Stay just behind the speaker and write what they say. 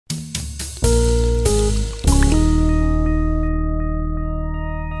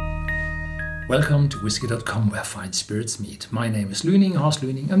Welcome to Whisky.com, where fine spirits meet. My name is Horst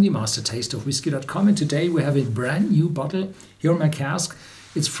Lüning. I'm the master taster of Whisky.com, and today we have a brand new bottle here on my cask.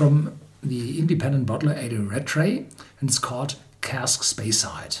 It's from the independent bottler Eddie Rattray, and it's called Cask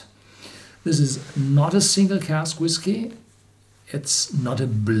Speyside. This is not a single cask whiskey. It's not a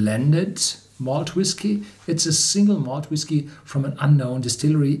blended malt whiskey. It's a single malt whiskey from an unknown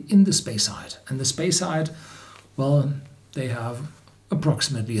distillery in the Speyside. And the Speyside, well, they have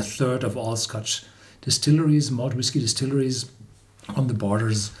approximately a third of all Scotch distilleries, malt whiskey distilleries, on the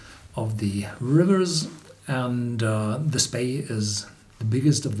borders of the rivers, and the Spey is the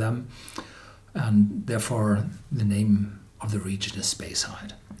biggest of them, and therefore the name of the region is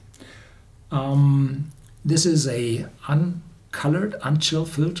Speyside. This is a uncolored, unchill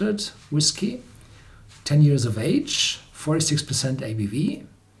filtered whiskey, 10 years of age, 46% ABV,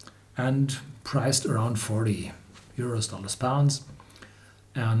 and priced around 40 euros, dollars, pounds.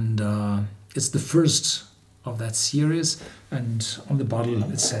 And it's the first of that series, and on the bottle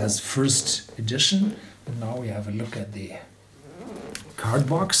it says first edition. And now we have a look at the card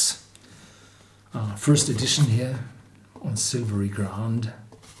box. First edition here on silvery ground,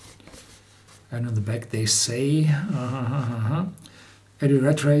 and on the back they say Eddie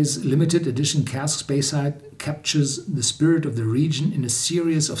Rattray's limited edition Cask Speyside captures the spirit of the region in a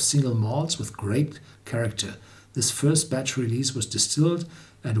series of single malts with great character. This first batch release was distilled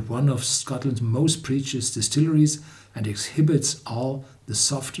at one of Scotland's most prestigious distilleries and exhibits all the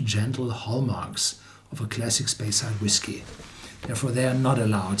soft, gentle hallmarks of a classic Speyside whiskey. Therefore, they are not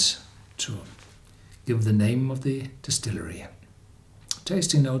allowed to give the name of the distillery.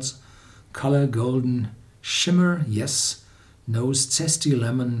 Tasting notes: color golden shimmer, yes. Nose zesty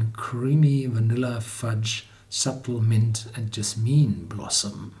lemon, creamy vanilla fudge, subtle mint and jasmine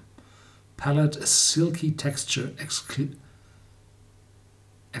blossom. Palate a silky texture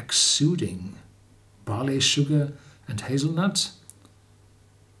exuding barley sugar and hazelnut,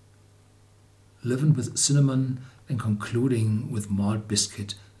 leavened with cinnamon and concluding with malt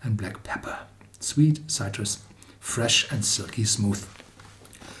biscuit and black pepper. Sweet, citrus, fresh and silky smooth.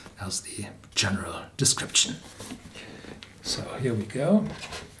 That's the general description. So here we go,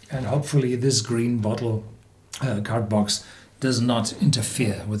 and hopefully this green bottle card box does not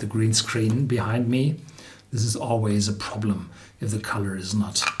interfere with the green screen behind me. This is always a problem if the color is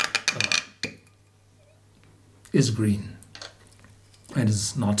not is green and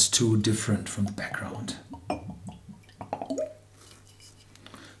is not too different from the background.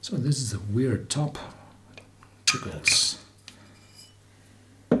 So this is a weird top. Pickles.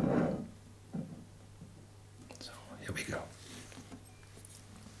 So here we go.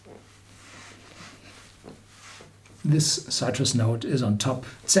 This citrus note is on top.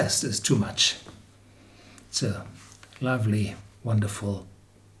 Zest is too much. It's a lovely, wonderful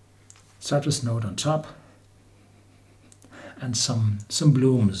citrus note on top, and some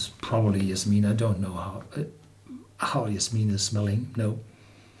blooms, probably jasmine. I don't know how jasmine is smelling. No.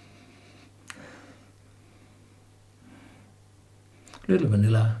 Little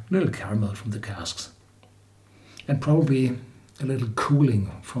vanilla, little caramel from the casks, and probably a little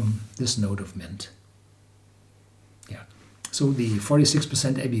cooling from this note of mint. Yeah. So the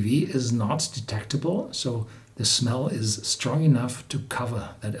 46% ABV is not detectable, so the smell is strong enough to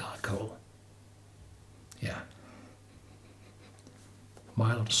cover that alcohol. Yeah.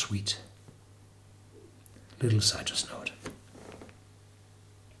 Mild, sweet, little citrus note.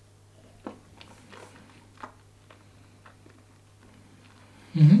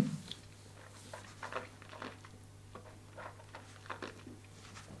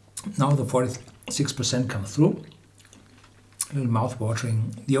 Now the 46% comes through. A little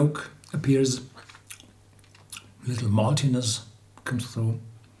mouth-watering. The oak appears. A little maltiness comes through.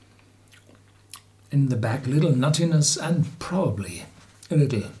 In the back, little nuttiness and probably a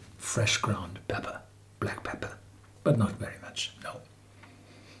little fresh ground pepper, black pepper, but not very much, no.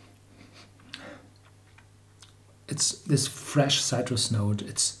 It's this fresh citrus note,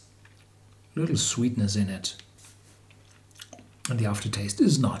 it's a little sweetness in it, and the aftertaste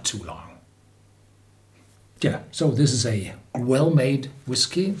is not too long. Yeah, so this is a well-made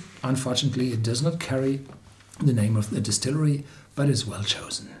whiskey. Unfortunately, it does not carry the name of the distillery, but it's well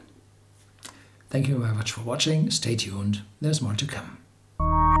chosen. Thank you very much for watching. Stay tuned. There's more to come.